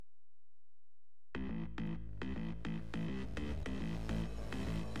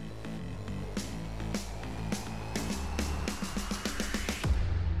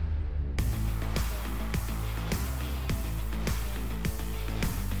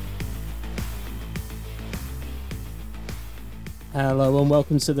Hello and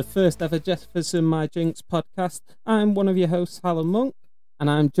welcome to the first ever Jefferson My Drinks podcast. I'm one of your hosts, Alan Monk, and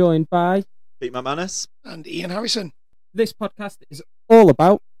I'm joined by Pete McManus and Ian Harrison. This podcast is all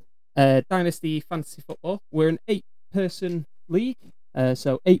about Dynasty Fantasy Football. We're an 8-person league,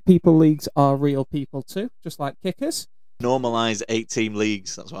 so 8-people leagues are real people too, just like kickers. Normalise 8-team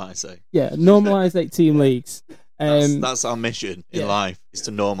leagues, that's what I say. Yeah, normalise 8-team leagues. That's our mission in yeah. life, is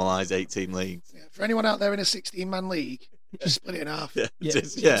to normalise 8-team leagues. Yeah, for anyone out there in a 16-man league, just split it in half.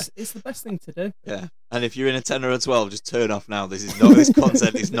 It's the best thing to do. Yeah, and if you're in a 10 or a 12, just turn off now. This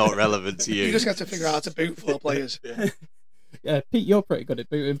content is not relevant to you. You just have to figure out how to boot 4 players. Yeah, Pete, you're pretty good at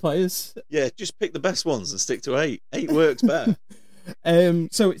booting players. Yeah, just pick the best ones and stick to 8. 8 works better.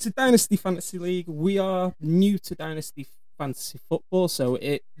 So it's a Dynasty Fantasy League. We are new to Dynasty Fantasy Football, so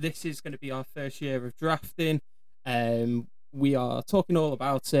this is going to be our first year of drafting. We are talking all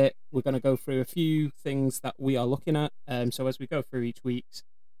about it. We're going to go through a few things that we are looking at. So as we go through each week,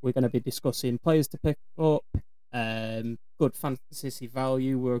 we're going to be discussing players to pick up, good fantasy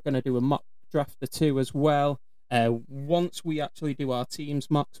value. We're going to do a mock draft or two as well. Once we actually do our teams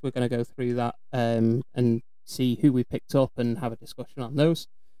mocks, we're going to go through that and see who we picked up and have a discussion on those.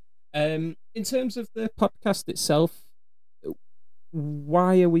 In terms of the podcast itself,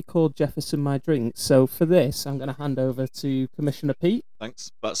 why are we called Jefferson My Drinks? So for this, I'm going to hand over to Commissioner Pete.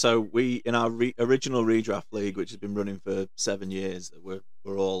 Thanks. But so we, in our original redraft league, which has been running for 7 years, that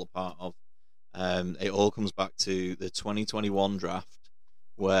we're all a part of, it all comes back to the 2021 draft,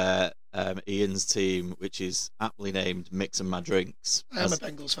 where Ian's team, which is aptly named Mixon My Drinks, I'm a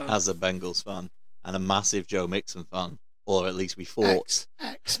Bengals fan. As a Bengals fan and a massive Joe Mixon fan, or at least we fought.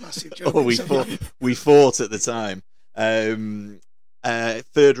 Massive Joe Mixon fan. We fought at the time.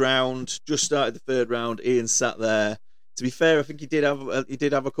 Third round, just started the third round. Ian sat there. To be fair, I think he did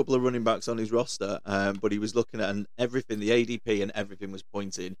have a couple of running backs on his roster, but he was looking at everything, the ADP and everything was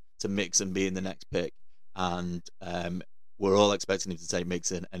pointing to Mixon being the next pick, and we're all expecting him to take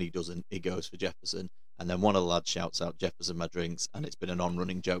Mixon, and he doesn't. He goes for Jefferson, and then one of the lads shouts out Jefferson My Drinks, and it's been an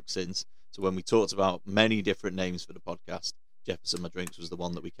on-running joke since. So when we talked about many different names for the podcast, Jefferson My Drinks was the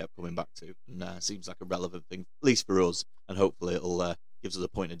one that we kept coming back to, and seems like a relevant thing, at least for us, and hopefully it'll gives us a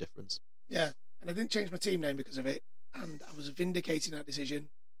point of difference. Yeah, and I didn't change my team name because of it, and I was vindicating that decision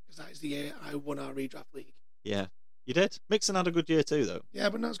because that is the year I won our redraft league. Yeah, you did. Mixon had a good year too, though. Yeah,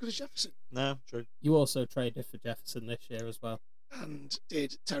 but not as good as Jefferson. No, true. You also traded for Jefferson this year as well. And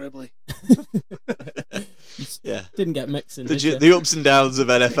did terribly. Yeah. Didn't get Mixon. The ups and downs of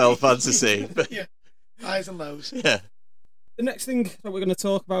NFL fantasy. Yeah, highs and lows. Yeah. The next thing that we're going to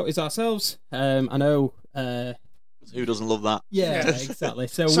talk about is ourselves. I know. Who doesn't love that? Yeah, exactly.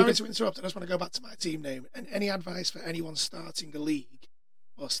 So sorry to interrupt. I just want to go back to my team name. And any advice for anyone starting a league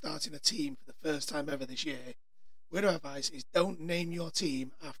or starting a team for the first time ever this year? Word of advice is don't name your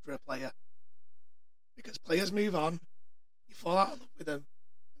team after a player, because players move on. You fall out of love with them.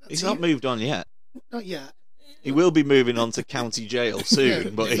 He's not moved on yet. Not yet. He will be moving on to county jail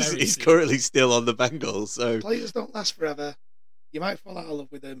soon, but he's currently still on the Bengals. So players don't last forever. You might fall out of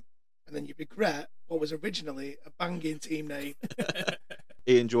love with them, and then you regret what was originally a banging team name.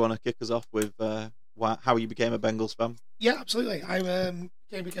 Ian, do you want to kick us off with how you became a Bengals fan? Yeah, absolutely. I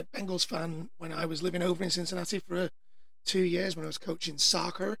became a Bengals fan when I was living over in Cincinnati for 2 years when I was coaching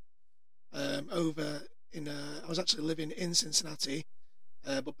soccer. I was actually living in Cincinnati,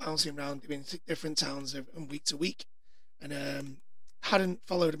 but bouncing around doing different towns and week to week, and hadn't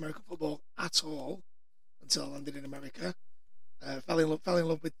followed American football at all until I landed in America. Fell in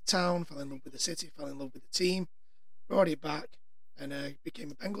love with the town, fell in love with the city, fell in love with the team, brought it back, and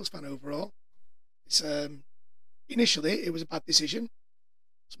became a Bengals fan overall. It's initially it was a bad decision,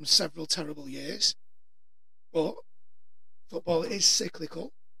 several terrible years, but football is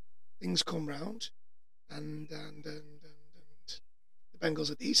cyclical. Things come round, and the Bengals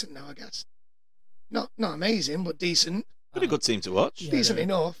are decent now, I guess. Not amazing, but decent. Been a good team to watch. Decent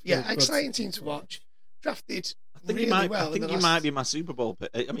enough. Yeah, exciting team to watch. Drafted really well. I think you might be my Super Bowl pick.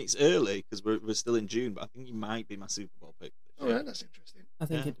 I mean, it's early because we're still in June, but I think you might be my Super Bowl pick. Oh, yeah, that's interesting. I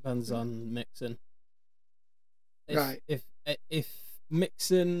think it depends on Mixon. Right. If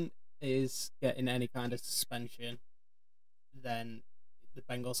Mixon is getting any kind of suspension, then the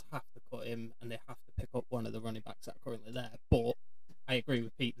Bengals have to cut him and they have to pick up one of the running backs that are currently there. But I agree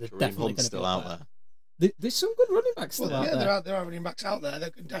with Pete. They're definitely going to still out there. There's some good running backs still out there. There are running backs out there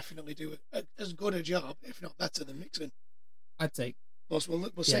that can definitely do as good a job, if not better, than Mixon. I'd say. Plus,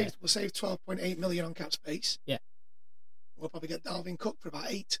 we'll save $12.8 million on cap space. Yeah. We'll probably get Dalvin Cook for about $8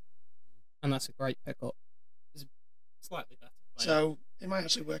 million. And that's a great pickup. It's slightly better. So it might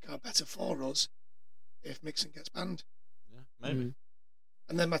actually work out better for us if Mixon gets banned. Yeah. Maybe.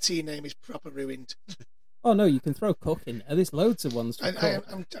 And then my team name is proper ruined. Oh no, you can throw Cook in there. There's loads of ones for Cook.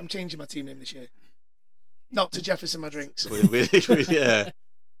 I'm changing my team name this year. Not to Jefferson My Drinks.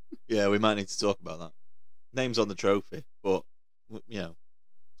 Yeah, we might need to talk about that. Name's on the trophy, but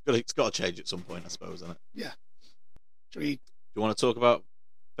it's got to change at some point, I suppose, isn't it? Yeah. Do you want to talk about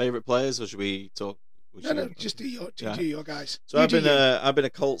favourite players, or should we talk? No, just do your guys. So I've been a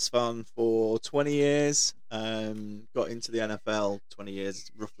Colts fan for 20 years. Got into the NFL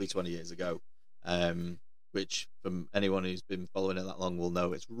roughly 20 years ago. Which, from anyone who's been following it that long, will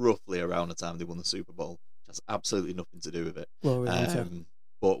know it's roughly around the time they won the Super Bowl, which has absolutely nothing to do with it.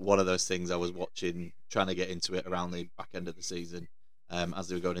 But one of those things I was watching, trying to get into it around the back end of the season. As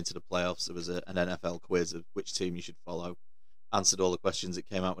they were going into the playoffs, there was an NFL quiz of which team you should follow. Answered all the questions that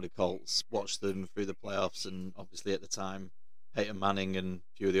came out with the Colts, watched them through the playoffs, and obviously at the time, Peyton Manning and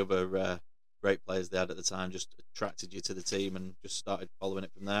a few of the other great players they had at the time just attracted you to the team, and just started following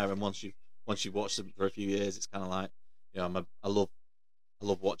it from there. And once you watch them for a few years, it's kind of like, I love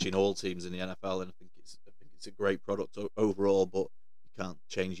watching all teams in the NFL, and I think it's a great product overall. But you can't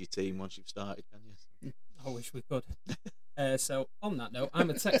change your team once you've started, can you? I wish we could. So on that note, I'm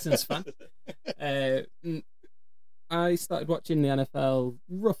a Texans fan. I started watching the NFL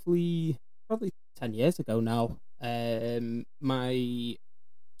probably 10 years ago now. My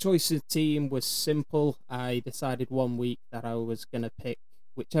choice of team was simple. I decided one week that I was going to pick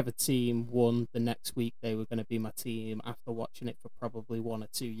whichever team won the next week. They were going to be my team after watching it for probably 1 or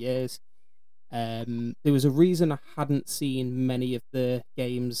 2 years. There was a reason I hadn't seen many of the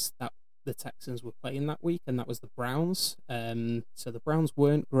games that the Texans were playing that week, and that was the Browns. So the Browns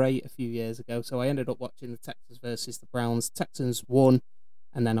weren't great a few years ago, so I ended up watching the Texans versus the Browns. Texans won,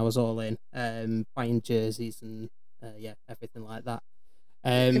 and then I was all in, buying jerseys and everything like that.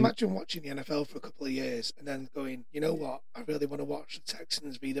 Imagine watching the NFL for a couple of years and then going, you know what, I really want to watch the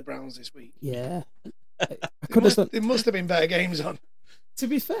Texans v the Browns this week. Yeah. There must have been better games on. To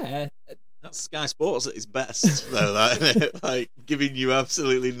be fair, that's Sky Sports at its best, though. Like giving you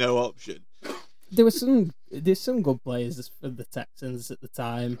absolutely no option. There's some good players for the Texans at the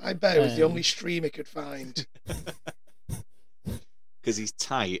time. I bet it was the only stream he could find. Because he's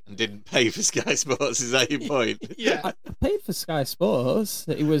tight and didn't pay for Sky Sports. Is that your point? Yeah, I paid for Sky Sports.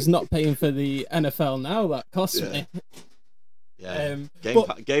 It was not paying for the NFL Now that cost me. Yeah,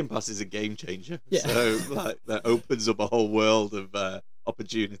 Game Pass is a game changer. Yeah. So that opens up a whole world of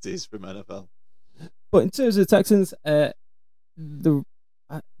opportunities from NFL. But in terms of the Texans, they've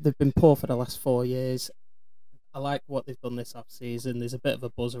been poor for the last 4 years. I like what they've done this off-season. There's a bit of a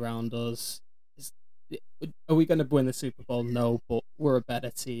buzz around us. Are we going to win the Super Bowl? No, but we're a better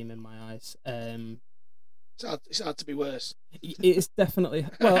team in my eyes. It's hard to be worse. It's definitely...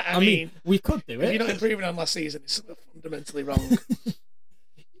 Well, I mean, we could do it. If you're not improving on last season, it's fundamentally wrong.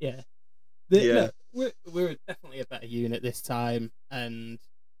 Yeah. We're definitely a better unit this time, and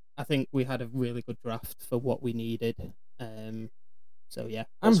I think we had a really good draft for what we needed. So yeah,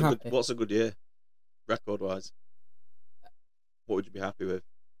 I'm happy. What's a good year, record-wise? What would you be happy with?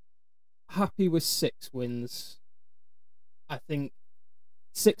 Happy with 6 wins. I think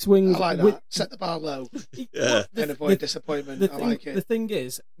 6 wins. I like that. Set the bar low. Yeah. And avoid disappointment. I like it. The thing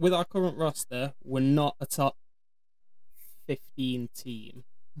is, with our current roster, we're not a top 15 team,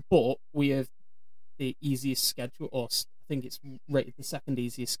 but we have the easiest schedule, or I think it's rated the second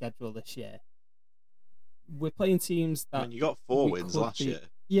easiest schedule this year. We're playing teams that... I mean, you got 4 wins last year.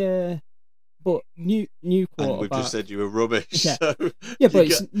 Yeah, but new quarterback... And we've just said you were rubbish. Yeah, so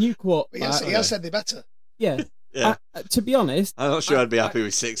it's new quarterback. He has said they're better. Yeah. Yeah. To be honest... I'm not sure I'd be happy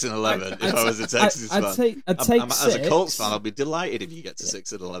with 6 and 11 if I was a Texans fan. I'd take 6. As a Colts fan, I'd be delighted if you get to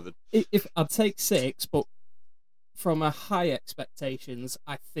 6 and 11. If I'd take 6, but from a high expectations,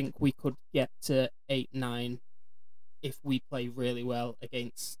 I think we could get to 8, 9 if we play really well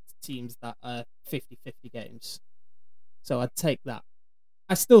against teams that are 50-50 games. So I'd take that.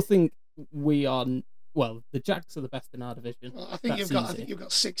 I still think we are... Well, the Jags are the best in our division. Well, I think you've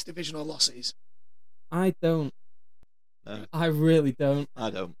got 6 divisional losses. I don't. No. I really don't.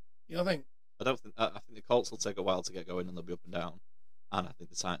 I don't. You don't think? I think the Colts will take a while to get going and they'll be up and down. And I think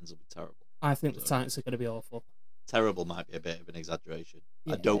the Titans will be terrible. I think the Titans are going to be awful. Terrible might be a bit of an exaggeration.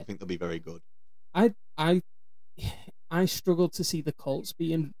 Yeah. I don't think they'll be very good. I struggle to see the Colts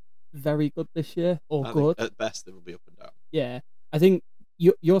being very good this year or I good. Think at best, they will be up and down. Yeah, I think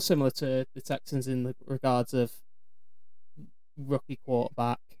you're similar to the Texans in the regards of rookie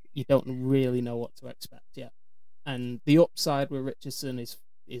quarterback. You don't really know what to expect yet, and the upside with Richardson is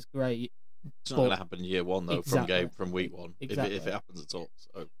great. It's not going to happen in year 1 though. Exactly. From week 1, Exactly. if it happens at all.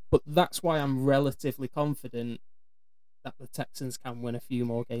 So. But that's why I'm relatively confident that the Texans can win a few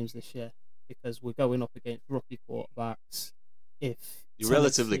more games this year because we're going up against rookie quarterbacks. If You're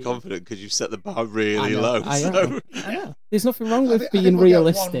relatively Tennessee- confident because you've set the bar really I know, low. I so... know. I know. There's nothing wrong with I being think we'll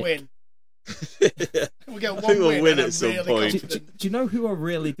realistic. Get one win. Yeah. We'll get I one think we'll win, win and at I'm some really point. confident. Do you know who I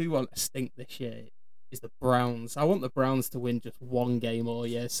really do want to stink this year? Is the Browns. I want the Browns to win just one game all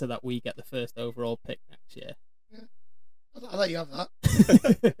year so that we get the first overall pick next year. Yeah. I'll let you have that.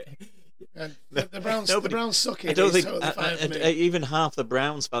 And the Browns suck. I don't think totally fine for me. even half the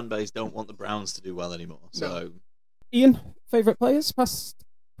Browns fan base don't want the Browns to do well anymore. So, No. Ian, favourite players, past,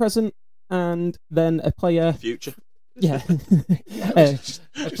 present, and then a player. future. Yeah. Just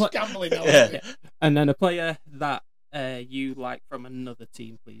pla- gambling now. Yeah. aren't we? And then a player that you like from another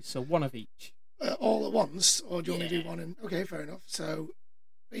team, please. So one of each. All at once, or do you want to Yeah. do one? And okay, fair enough. So,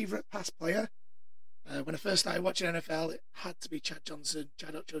 favorite past player. When I first started watching NFL, it had to be Chad Johnson,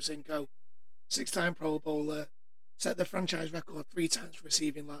 Chad Ochocinco, 6-time Pro Bowler, set the franchise record 3 times for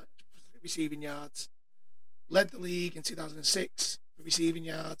receiving yards, led the league in 2006 for receiving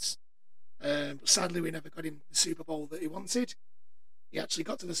yards. But sadly, we never got him the Super Bowl that he wanted. He actually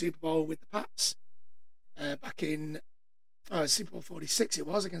got to the Super Bowl with the Pats back in Super Bowl 46. It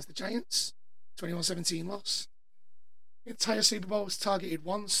was against the Giants, 21-17 loss. The entire Super Bowl was targeted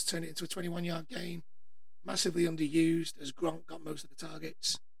once, turned it into a 21-yard gain. Massively underused as Gronk got most of the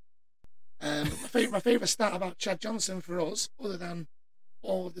targets. My favourite stat about Chad Johnson for us, other than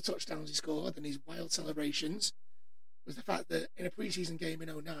all of the touchdowns he scored and his wild celebrations, was the fact that in a preseason game in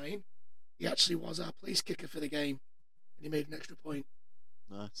 2009, he actually was our place kicker for the game, and he made an extra point.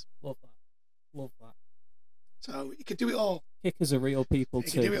 Nice. Love that. Love that. So he could do it all. Kickers are real people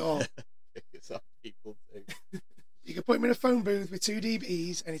He too. could do it all. It's our people too. You could put him in a phone booth with 2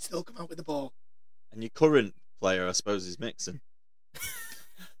 DBs, and he'd still come out with the ball. And your current player, I suppose, is Mixon.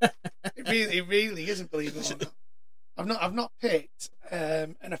 It really isn't, believe it or not. I've not picked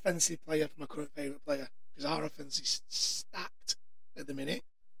an offensive player for my current favourite player because our offense is stacked at the minute.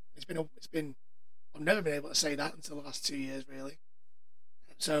 I've never been able to say that until the last 2 years, really.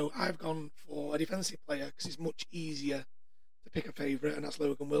 So I've gone for a defensive player because it's much easier to pick a favourite, and that's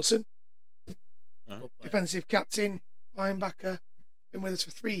Logan Wilson. Defensive captain, linebacker, been with us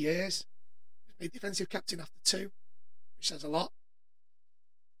for 3 years. Made defensive captain after 2, which says a lot.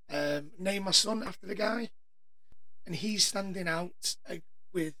 Named my son after the guy, and he's standing out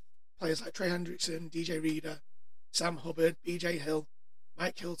with players like Trey Hendrickson, DJ Reader, Sam Hubbard, BJ Hill,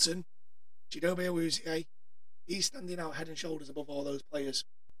 Mike Hilton, Chidobe Awuzie. He's standing out head and shoulders above all those players.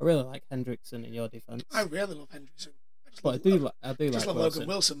 I really like Hendrickson in your defense. I really love Hendrickson. But I do like love Wilson. Logan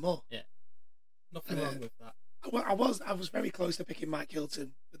Wilson more. Yeah. Nothing wrong with that. I was very close to picking Mike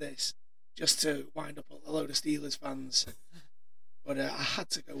Hilton for this, just to wind up a load of Steelers fans. But I had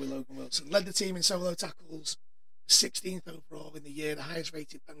to go with Logan Wilson. Led the team in solo tackles, 16th overall in the year, the highest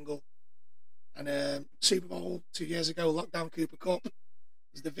rated Bengal. And Super Bowl 2 years ago, Lockdown Cooper Cup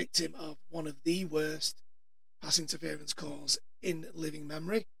was the victim of one of the worst pass interference calls in living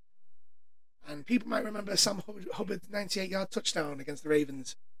memory. And people might remember Sam Hubbard's 98-yard touchdown against the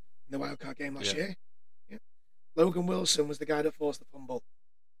Ravens in the wildcard game last year. Yeah. Logan Wilson was the guy that forced the fumble.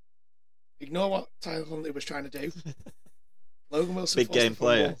 Ignore what Tyler Huntley was trying to do. Logan Wilson, big game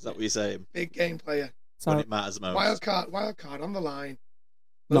player. Is that what you're saying? Big game player. When it matters most. Wild card on the line.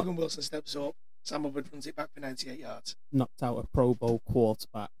 Logan Wilson steps up. Sam Hubbard runs it back for 98 yards. Knocked out of Pro Bowl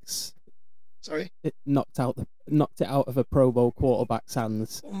quarterbacks. Sorry? It knocked it out of a Pro Bowl quarterback's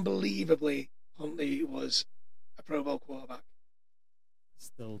hands. Unbelievably, Huntley was a Pro Bowl quarterback.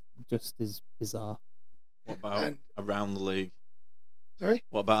 Still just as bizarre. What about around the league? Sorry?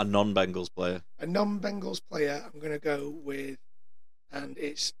 What about a non-Bengals player? A non-Bengals player, I'm going to go with, and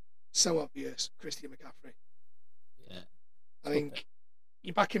it's so obvious, Christian McCaffrey. Yeah. I think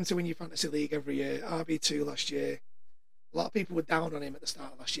you back him to win your fantasy league every year. RB2 last year. A lot of people were down on him at the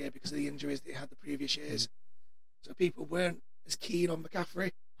start of last year because of the injuries that he had the previous years. So people weren't as keen on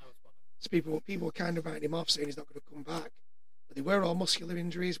McCaffrey. So people were kind of writing him off, saying he's not going to come back. But they were all muscular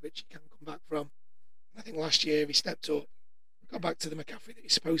injuries, which he can come back from. I think last year he stepped up, got back to the McCaffrey that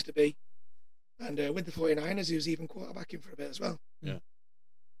he's supposed to be. And with the 49ers, he was even quarterbacking for a bit as well. Yeah.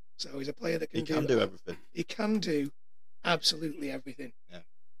 So he's a player that can do everything. He can do absolutely everything. Yeah.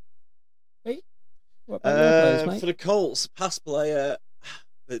 Hey, what about your players, mate? For the Colts, past player,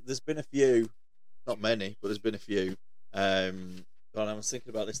 there's been a few, not many, but there's been a few. God, I was thinking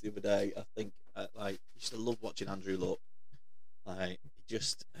about this the other day. I think I used to love watching Andrew Luck. Like,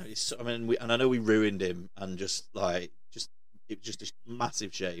 and I know we ruined him, and it was just a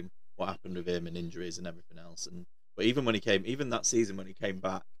massive shame what happened with him and injuries and everything else. But even that season when he came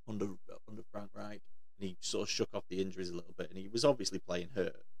back under Frank Reich, and and he sort of shook off the injuries a little bit, and he was obviously playing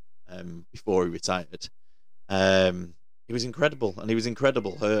hurt before he retired. He was incredible, and he was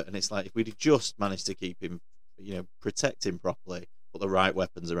incredible hurt, and it's like if we'd just managed to keep him, protect him properly, put the right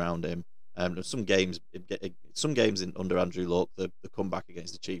weapons around him. Some games under Andrew Luck, the comeback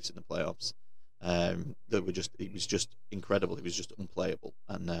against the Chiefs in the playoffs, he was just incredible. He was just unplayable,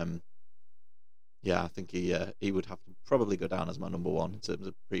 and I think he would have to probably go down as my number one in terms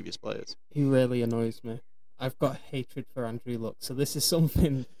of previous players. He really annoys me. I've got hatred for Andrew Luck, so this is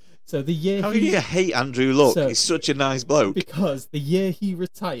something. So the year how can you hate Andrew Luck? So, he's such a nice bloke. Because the year he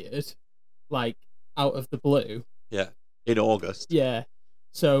retired, like out of the blue. Yeah, in August. Yeah,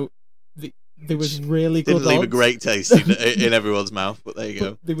 so there was really good. Didn't leave a great taste in everyone's mouth, but there you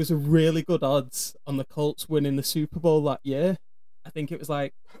go. There was a really good odds on the Colts winning the Super Bowl that year. I think it was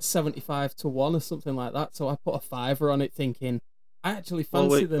like 75-1 or something like that. So I put a $5 on it, thinking I actually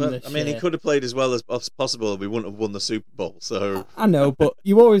fancy them this year. He could have played as well as possible. We wouldn't have won the Super Bowl. So I know, but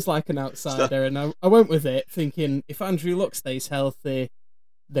you always like an outsider, and I went with it, thinking if Andrew Luck stays healthy,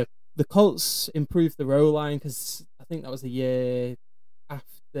 the Colts improved the O line, because I think that was the year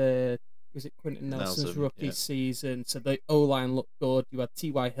after. Was it Quentin Nelson's rookie season? So the O line looked good. You had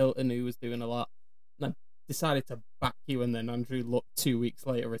T.Y. Hilton, who was doing a lot. And I decided to back you, and then Andrew Luck 2 weeks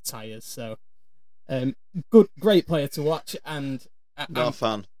later retires. So, great player to watch, and not a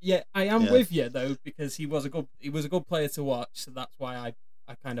fan. Yeah, I am with you though, because he was a good player to watch. So that's why I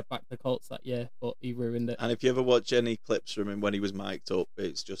kind of backed the Colts that year, but he ruined it. And if you ever watch any clips from him when he was mic'd up,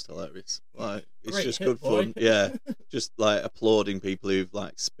 it's just hilarious. Like, it's Great just hit, good boy. fun. Yeah, just like applauding people who've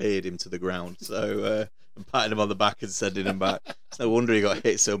like speared him to the ground. So and patting him on the back and sending him back. It's no wonder he got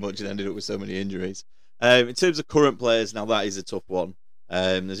hit so much and ended up with so many injuries. In terms of current players, now that is a tough one.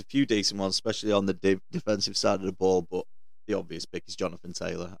 There's a few decent ones, especially on the defensive side of the ball, but the obvious pick is Jonathan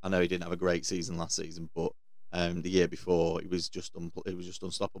Taylor. I know he didn't have a great season last season, but the year before, he was just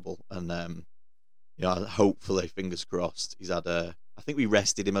unstoppable, and hopefully, fingers crossed, he's had I think we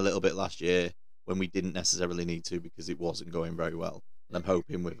rested him a little bit last year when we didn't necessarily need to because it wasn't going very well. And I'm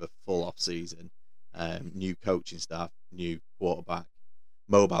hoping with a full off season, new coaching staff, new quarterback,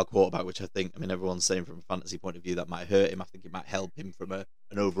 mobile quarterback, which I mean everyone's saying from a fantasy point of view that might hurt him. I think it might help him from an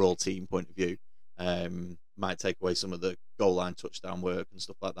overall team point of view. Might take away some of the goal line touchdown work and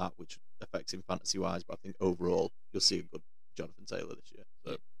stuff like that, which affects him fantasy wise. But I think overall you'll see a good Jonathan Taylor this year.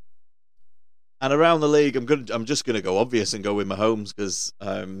 So. And around the league, I'm just gonna go obvious and go with Mahomes, because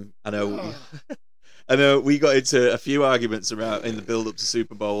I know we got into a few arguments around in the build up to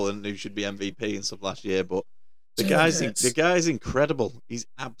Super Bowl and who should be MVP and stuff last year, but the guy's incredible. He's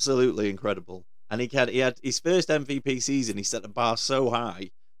absolutely incredible, and he had his first MVP season. He set the bar so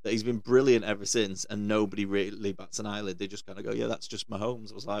high that he's been brilliant ever since, and nobody really bats an eyelid. They just kind of go, yeah, that's just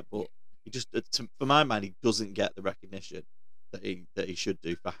Mahomes. I was like, but he just, for my mind, he doesn't get the recognition that he should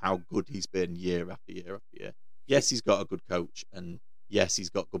do for how good he's been year after year after year. Yes, he's got a good coach, and yes,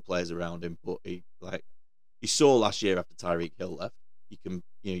 he's got good players around him, but you saw last year after Tyreek Hill left,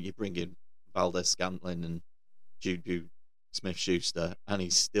 you bring in Valdez-Scantling and Juju Smith-Schuster, and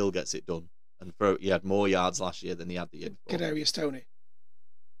he still gets it done. And he had more yards last year than he had the year before. Kadarius Toney.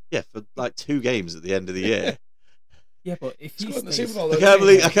 Yeah, for like 2 games at the end of the year. Yeah, but if he the Super Bowl, I can't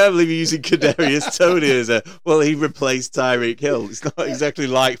believe you're using Kadarius Toney as he replaced Tyreek Hill. It's not exactly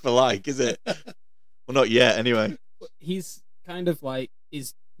like for like, is it? Well, not yet, anyway. He's kind of like,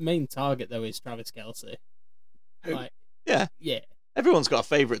 his main target though is Travis Kelce. Yeah. Everyone's got a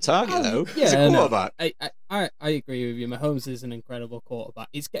favourite target though. Yeah, it's a quarterback. I agree with you. Mahomes is an incredible quarterback.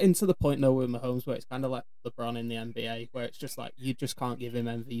 It's getting to the point though with Mahomes where it's kind of like LeBron in the NBA, where it's just like you just can't give him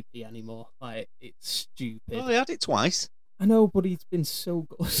MVP anymore. Like, it's stupid. Well, he had it twice. I know, but he's been so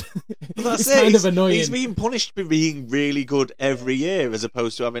good. Well, that's it's it. kind of annoying. He's being punished for being really good every year, as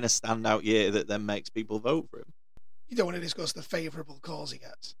opposed to having a standout year that then makes people vote for him. You don't want to discuss the favourable calls he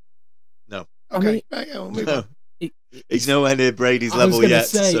gets. No. Okay. We'll move on. He's nowhere near Brady's level yet,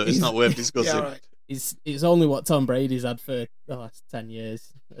 so it's not worth discussing. Yeah, right. It's only what Tom Brady's had for the last 10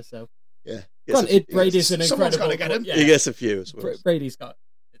 years or so. Yeah. Granted, Brady's an Someone's incredible... got to get him. Yeah. He gets a few as well. Brady's got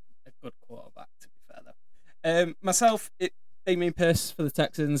a good quarterback, to be fair, though. Myself, Damian Pierce for the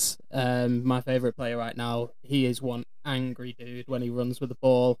Texans, my favourite player right now. He is one angry dude when he runs with the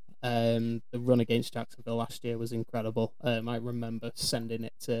ball. The run against Jacksonville last year was incredible. I remember sending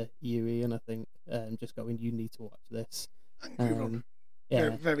it to you, and I think just going, you need to watch this. Angry run.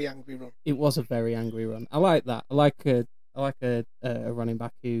 Yeah, very angry run. It was a very angry run. I like that. I like a running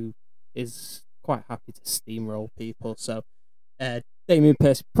back who is quite happy to steamroll people. So Damian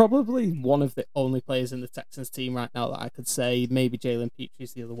Pierce, probably one of the only players in the Texans team right now that I could say. Maybe Jalen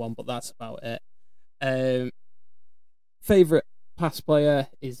Petrie's the other one, but that's about it. Favorite past player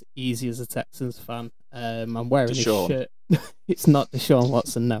is easy as a Texans fan. I'm wearing his Deshaun. shirt. It's not Deshaun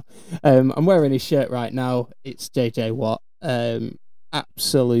Watson, no. I'm wearing his shirt right now. It's JJ Watt.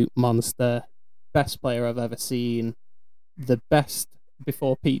 Absolute monster. Best player I've ever seen. The best,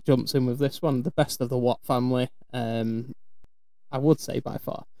 before Pete jumps in with this one, the best of the Watt family. I would say by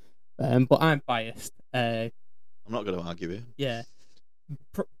far. But I'm biased. I'm not going to argue with you. Yeah.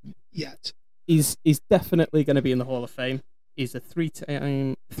 Yet. He's definitely going to be in the Hall of Fame. He's a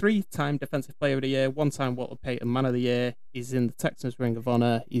three-time Defensive Player of the Year, one-time Walter Payton Man of the Year. He's in the Texans Ring of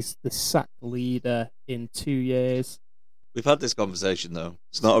Honor. He's the sack leader in 2 years. We've had this conversation, though.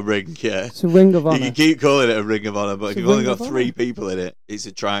 It's not a ring, yeah. It's a Ring of You Honor. can keep calling it a Ring of Honor, but It's if a you've only Ring got of 3 Honor. people in it, it's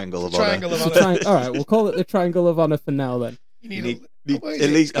a Triangle of Triangle Honor. of It's a Honor. All right, we'll call it the Triangle of Honor for now, then. You need what is at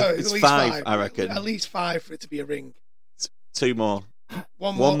it? least No, it's 5, I reckon. At least 5 for it to be a ring. 2 more.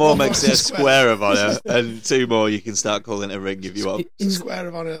 One more makes it a square. square of honor, and 2 more you can start calling it a ring if you want. The square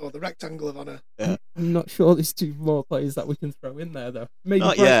of honor or the rectangle of honor. Yeah. I'm not sure there's 2 more players that we can throw in there, though. Maybe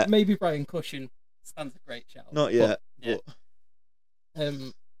Not yet. Maybe Brian Cushion stands a great shout. Not yet. But, yeah.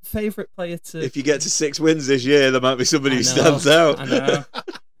 Favorite player to... If you get to 6 wins this year, there might be somebody who I know, stands out. I know.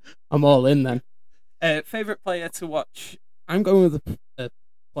 I'm all in then. Favorite player to watch? I'm going with a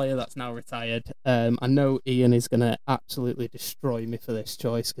player that's now retired. I know Ian is going to absolutely destroy me for this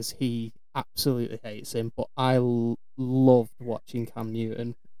choice because he absolutely hates him, but I loved watching Cam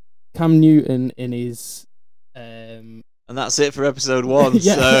Newton. Cam Newton in his... And that's it for episode 1,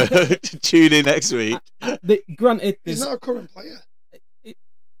 Yeah. so tune in next week. Granted, He's not a current player. It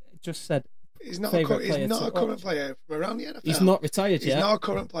just said He's not favourite a player current to watch. player from around the NFL. He's not retired He's yet. not a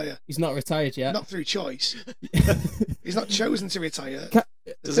current player. He's not retired yet. Not through choice. He's not chosen to retire.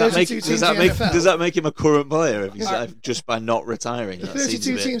 Does The that make 32 teams in the NFL does that make him a current player if he's just by not retiring? The That seems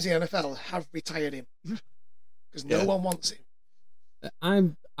a 32 bit- teams in the NFL have retired him because no Yeah. one wants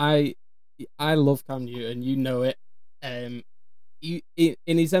him. I love Cam Newton. You know it. He,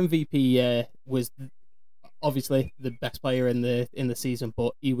 in his MVP year was obviously the best player in the season,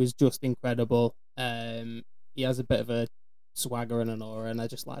 but he was just incredible. He has a bit of a swagger and an aura, and I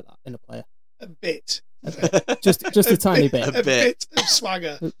just like that in a player. A bit. Just a tiny bit. A bit of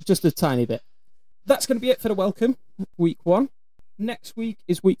swagger. Just a tiny bit. That's going to be it for the welcome, week 1. Next week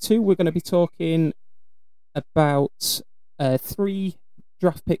is week 2. We're going to be talking about 3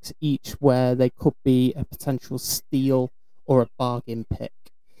 draft picks each where they could be a potential steal or a bargain pick.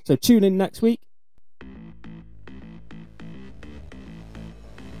 So tune in next week.